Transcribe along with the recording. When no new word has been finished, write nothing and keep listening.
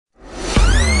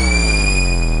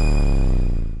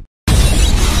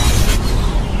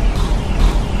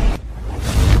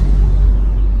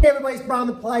I'm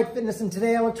Applied Fitness, and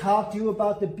today I want to talk to you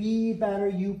about the Be Better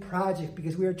You project,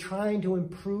 because we are trying to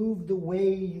improve the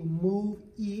way you move,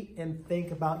 eat, and think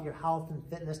about your health and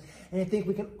fitness. And I think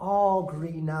we can all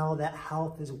agree now that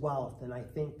health is wealth. And I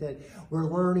think that we're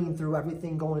learning through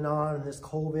everything going on in this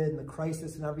COVID and the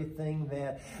crisis and everything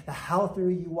that the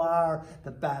healthier you are, the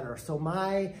better. So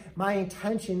my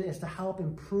intention is to help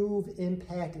improve,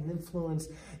 impact, and influence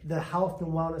the health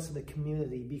and wellness of the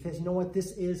community, because you know what,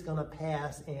 this is going to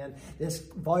pass and this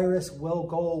virus will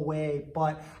go away,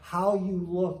 but how you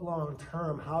look long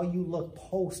term, how you look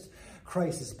post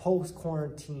crisis, post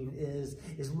quarantine is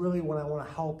really what I want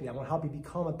to help you. I want to help you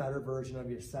become a better version of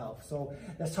yourself. So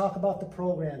let's talk about the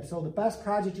program. So the best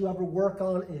project you ever work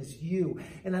on is you.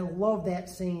 And I love that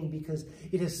saying because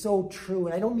it is so true.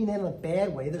 And I don't mean that in a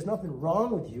bad way. There's nothing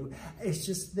wrong with you. It's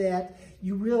just that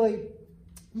you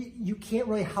can't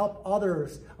really help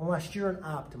others unless you're in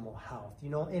optimal health, you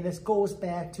know, and this goes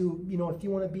back to, you know, if you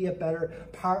want to be a better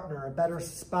partner, a better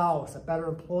spouse, a better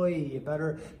employee, a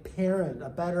better parent, a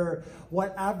better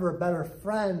whatever, a better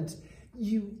friend,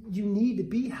 you need to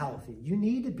be healthy. You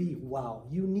need to be well.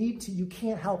 You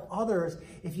can't help others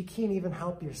if you can't even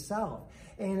help yourself.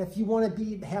 And if you want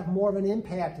to have more of an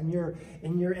impact and you're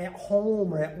at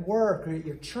home or at work or at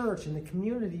your church in the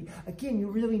community, again, you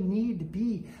really need to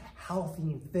be healthy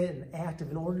and fit and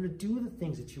active in order to do the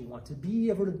things that you want, to be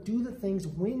able to do the things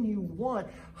when you want,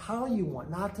 how you want,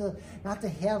 not to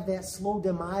have that slow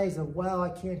demise of, well, I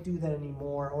can't do that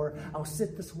anymore, or I'll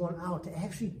sit this one out, to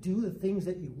actually do the things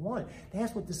that you want.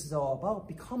 That's what this is all about,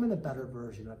 becoming a better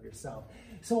version of yourself.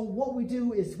 So what we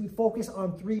do is we focus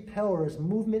on 3 pillars: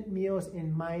 movement, meals,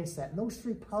 and mindset. And those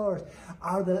 3 pillars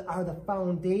are the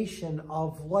foundation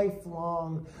of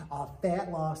lifelong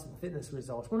fat loss and fitness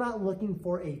results. We're not looking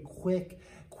for a quick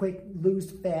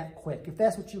lose fat quick. If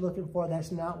that's what you're looking for,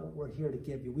 that's not what we're here to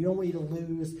give you. We don't want you to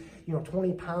lose,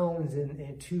 20 pounds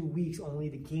in 2 weeks only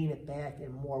to gain it back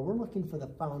and more. We're looking for the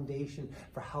foundation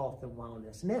for health and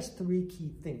wellness. And that's 3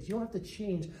 key things. You don't have to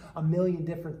change a million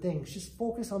different things. Just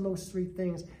focus on those 3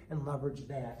 things and leverage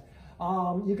that.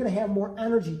 You're going to have more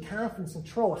energy, confidence,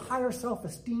 control, higher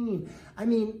self-esteem. I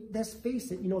mean, let's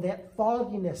face it, that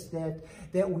fogginess that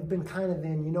we've been kind of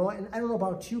in, and I don't know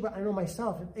about you, but I know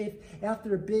myself, if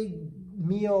after a big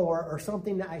meal or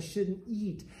something that I shouldn't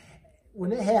eat,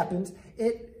 when it happens,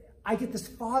 I get this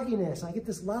fogginess, I get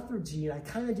this lethargy, and I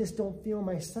kind of just don't feel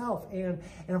myself. And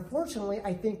unfortunately,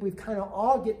 I think we've kind of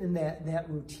all get in that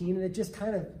routine, and it just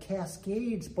kind of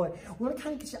cascades. But we want to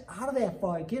kind of get you out of that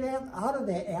fog, get out of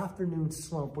that afternoon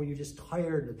slump where you're just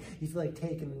tired and you feel like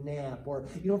taking a nap, or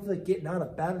you don't feel like getting out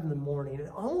of bed in the morning. It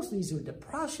almost leads to a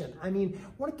depression. I mean, we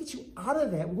want to get you out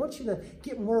of that. We want you to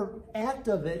get more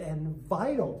active and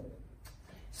vital.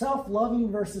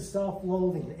 Self-loving versus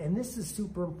self-loathing. And this is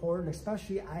super important,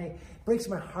 especially it breaks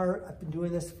my heart. I've been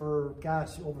doing this for,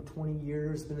 over 20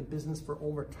 years, been in business for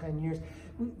over 10 years.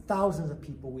 Thousands of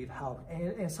people we've helped.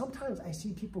 And sometimes I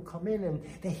see people come in and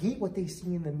they hate what they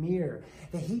see in the mirror.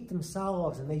 They hate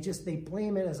themselves, and they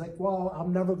blame it as like, well,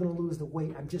 I'm never going to lose the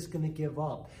weight. I'm just going to give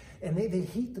up. And they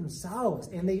hate themselves,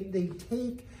 and they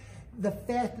take the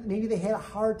fact that maybe they had a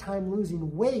hard time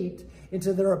losing weight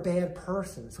into they're a bad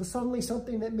person. So suddenly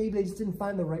something that maybe they just didn't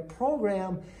find the right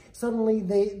program, suddenly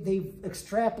they've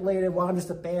extrapolated, well, I'm just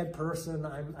a bad person,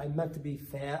 I'm meant to be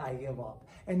fat, I give up.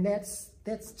 And that's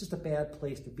just a bad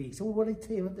place to be. So we want to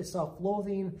take it to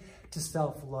self-loathing, to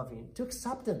self-loving, to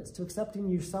acceptance, to accepting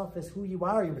yourself as who you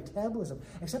are, your metabolism,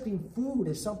 accepting food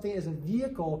as something, as a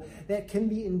vehicle that can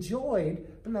be enjoyed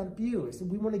but not abused. And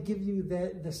we want to give you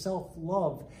the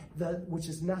self-love which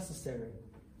is necessary.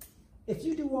 If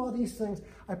you do all these things,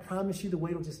 I promise you the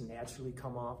weight will just naturally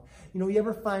come off. You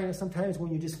ever find that sometimes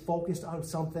when you just focus on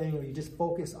something, or you just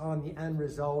focus on the end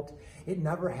result, it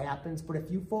never happens. But if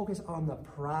you focus on the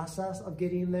process of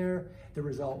getting there, the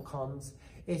result comes.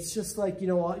 It's just like,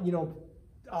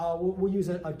 we'll use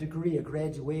a degree, a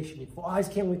graduation. I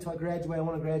just can't wait till I graduate. I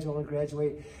want to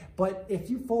graduate. But if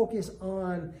you focus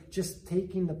on just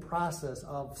taking the process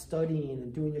of studying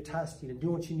and doing your testing and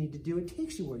doing what you need to do, it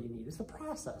takes you where you need. It's the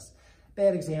process.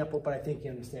 Bad example, but I think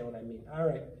you understand what I mean. All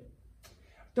right.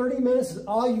 30 minutes is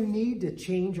all you need to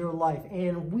change your life.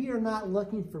 And we are not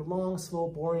looking for long, slow,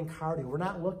 boring cardio. We're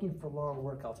not looking for long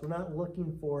workouts. We're not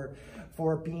looking for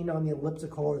being on the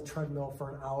elliptical or the treadmill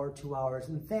for an hour, 2 hours.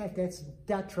 In fact, that's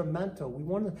detrimental. We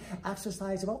want to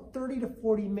exercise about 30 to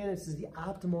 40 minutes is the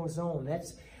optimal zone.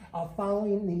 That's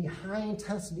following the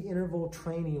high-intensity interval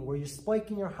training where you're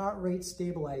spiking your heart rate,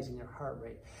 stabilizing your heart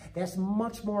rate. That's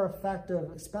much more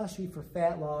effective, especially for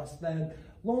fat loss, than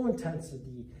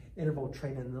low-intensity interval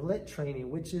training, the LIT training,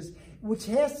 which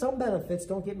has some benefits,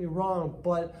 don't get me wrong,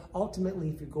 but ultimately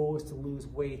if your goal is to lose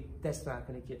weight, that's not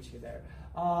going to get you there.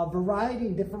 Variety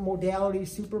in different modalities,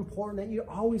 super important that you're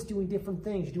always doing different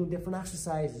things. You're doing different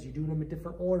exercises, you're doing them in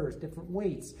different orders, different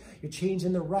weights. You're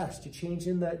changing the rest, you're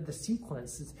changing the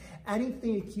sequence. It's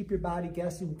anything to keep your body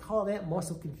guessing. We call that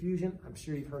muscle confusion. I'm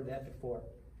sure you've heard that before.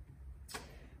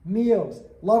 Meals,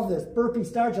 love this. Burpees,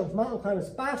 star jumps, mountain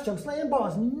climbers, box jumps, slam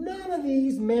balls. None of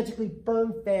these magically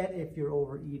burn fat if you're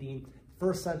overeating.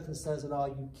 First sentence says it all.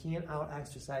 You can't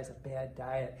out-exercise a bad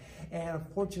diet. And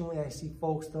unfortunately, I see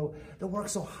folks, though, that work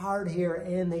so hard here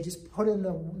and they just put in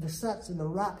the sets and the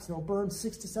reps and they'll burn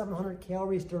 600 to 700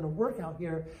 calories during a workout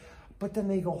here. But then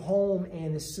they go home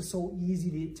and it's just so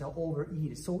easy to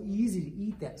overeat. It's so easy to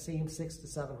eat that same 600 to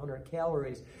 700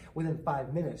 calories within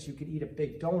 5 minutes. You could eat a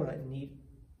big donut and eat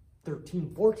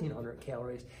 1,400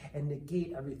 calories and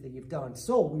negate everything you've done.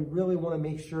 So we really want to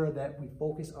make sure that we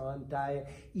focus on diet,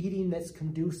 eating that's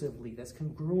conducively, that's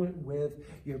congruent with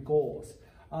your goals.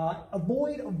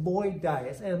 Avoid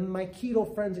diets. And my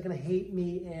keto friends are going to hate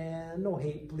me, and no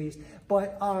hate, please.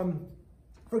 But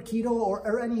for keto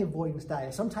or any avoidance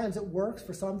diet, sometimes it works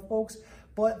for some folks,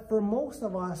 but for most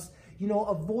of us, you know,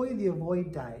 avoid the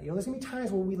avoid diet. You know, there's gonna be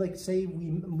times where we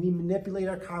we manipulate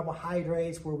our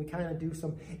carbohydrates, where we kind of do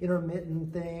some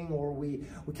intermittent thing, or we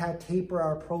kind of taper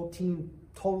our protein.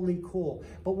 Totally cool.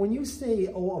 But when you say,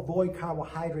 oh, avoid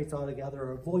carbohydrates altogether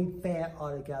or avoid fat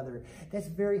altogether, that's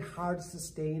very hard to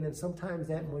sustain, and sometimes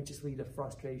that might just lead to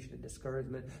frustration and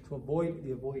discouragement. So avoid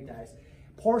the avoid diets.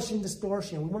 Portion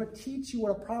distortion. We want to teach you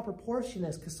what a proper portion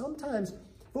is, because sometimes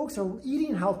folks are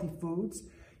eating healthy foods.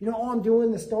 You know, oh, I'm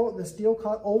doing the steel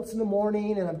cut oats in the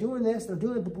morning, and I'm doing this, and I'm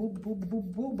doing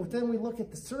it, but then we look at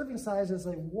the serving size, and it's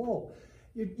like, whoa,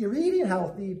 you're eating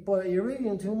healthy, but you're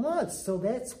eating too much. So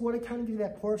that's what it kind of do,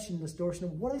 that portion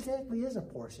distortion. What exactly is a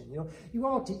portion? You know, you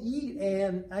go out to eat,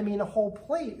 and I mean, a whole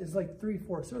plate is like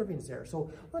 3-4 servings there.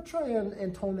 So let's try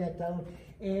and tone that down.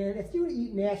 And if you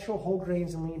eat natural whole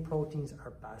grains and lean proteins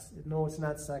are best. No, it's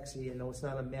not sexy, and no, it's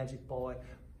not a magic bullet,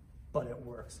 but it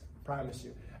works. I promise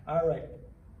you. All right.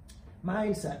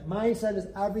 Mindset. Mindset is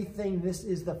everything. This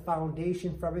is the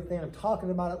foundation for everything. I'm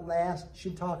talking about it last.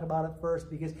 Should talk about it first,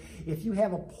 because if you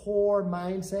have a poor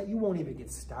mindset, you won't even get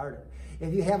started.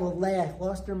 If you have a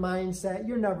lackluster mindset,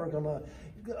 you're never going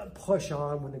to push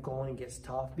on when the going gets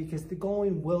tough, because the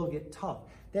going will get tough.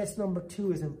 That's number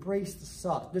 2, is embrace the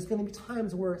suck. There's going to be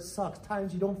times where it sucks,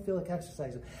 times you don't feel like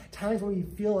exercising, times where you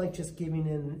feel like just giving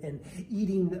in and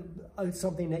eating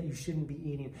something that you shouldn't be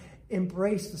eating.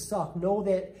 Embrace the suck. Know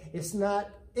that it's not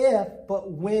if, but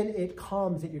when it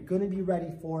comes, that you're going to be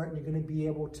ready for it, and you're going to be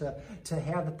able to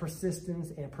have the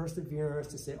persistence and perseverance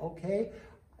to say, okay,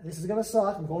 this is going to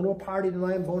suck. I'm going to a party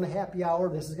tonight. I'm going to happy hour.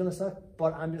 This is going to suck,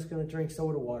 but I'm just going to drink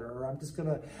soda water, or I'm just going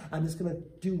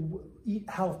to eat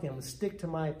healthy. I'm going to stick to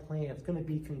my plan. It's going to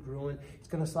be congruent. It's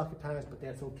going to suck at times, but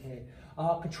that's okay.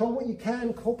 Control what you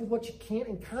can, cope with what you can't,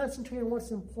 and concentrate on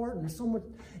what's important. There's so much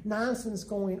nonsense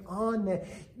going on that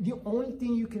the only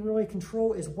thing you can really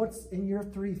control is what's in your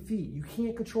 3 feet. You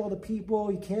can't control the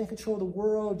people, you can't control the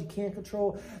world, you can't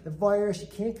control the virus, you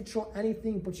can't control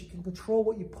anything, but you can control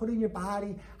what you put in your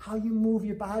body, how you move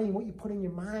your body, and what you put in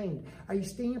your mind. Are you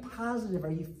staying positive?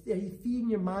 Are you feeding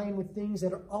your mind with things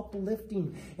that are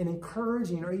uplifting and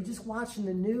encouraging? Or are you just watching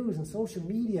the news and social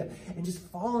media and just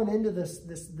falling into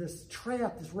this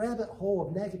trap, this rabbit hole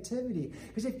of negativity?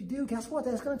 Because if you do, guess what?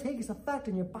 That's going to take its effect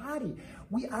on your body.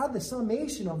 We are the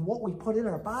summation of what we put in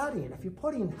our body. And if you're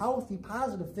putting healthy,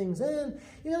 positive things in,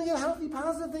 you're going to get healthy,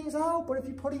 positive things out. But if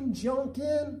you're putting junk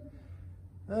in,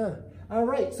 all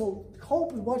right, so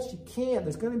cope with what you can.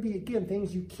 There's going to be, again,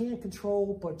 things you can't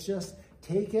control, but just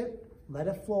take it, let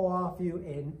it flow off you,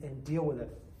 and deal with it.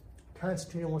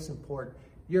 Concentrate on what's important.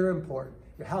 You're important.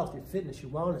 Your health, your fitness,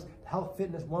 your wellness. The health,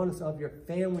 fitness, wellness of your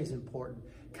family is important.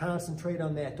 Concentrate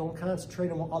on that. Don't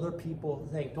concentrate on what other people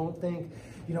think. Don't think,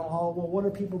 you know, oh, well, what are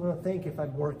people going to think if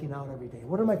I'm working out every day?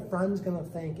 What are my friends going to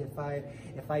think if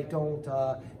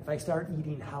I start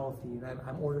eating healthy and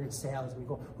I'm ordering salads? And we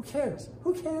go, who cares?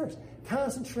 Who cares?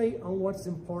 Concentrate on what's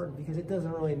important, because it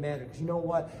doesn't really matter. Because you know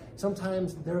what?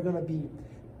 Sometimes they're going to be,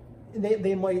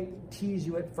 they might tease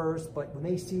you at first, but when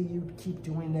they see you keep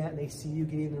doing that and they see you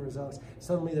getting the results,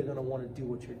 suddenly they're going to want to do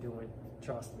what you're doing.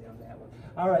 Trust me on that one.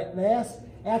 All right, last,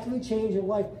 actively change your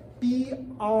life. Be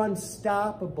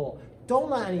unstoppable. Don't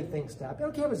let anything stop. I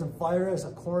don't care if it's a virus,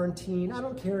 a quarantine. I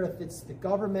don't care if it's the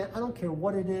government. I don't care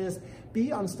what it is. Be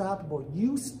unstoppable.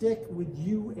 You stick with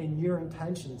you and your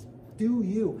intentions. Do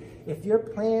you. If your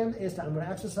plan is I'm going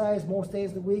to exercise most days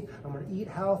of the week, I'm going to eat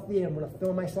healthy, I'm going to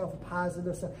fill myself with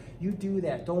positive stuff, you do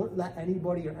that. Don't let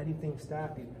anybody or anything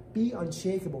stop you. Be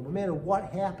unshakable no matter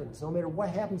what happens. No matter what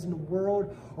happens in the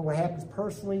world or what happens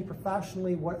personally,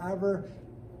 professionally, whatever.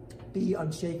 Be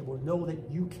unshakable. Know that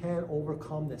you can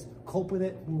overcome this. Cope with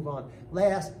it, move on.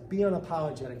 Last, be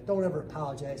unapologetic. Don't ever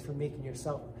apologize for making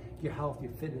yourself, your health,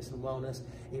 your fitness, and wellness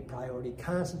a priority.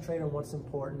 Concentrate on what's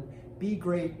important. Be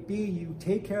great. Be you.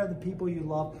 Take care of the people you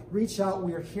love. Reach out.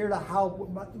 We are here to help.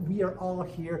 We are all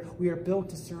here. We are built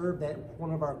to serve. That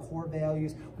one of our core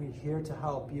values. We're here to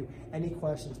help you. Any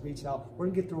questions, reach out. We're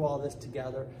going to get through all this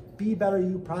together. Be Better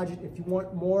You project. If you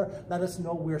want more, let us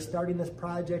know. We're starting this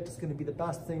project. It's going to be the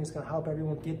best thing. It's going to help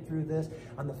everyone get through this.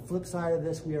 On the flip side of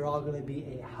this, we are all going to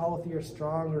be a healthier,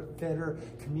 stronger, fitter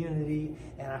community.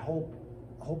 And I hope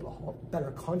a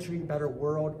better country, better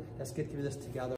world. Let's get through this together.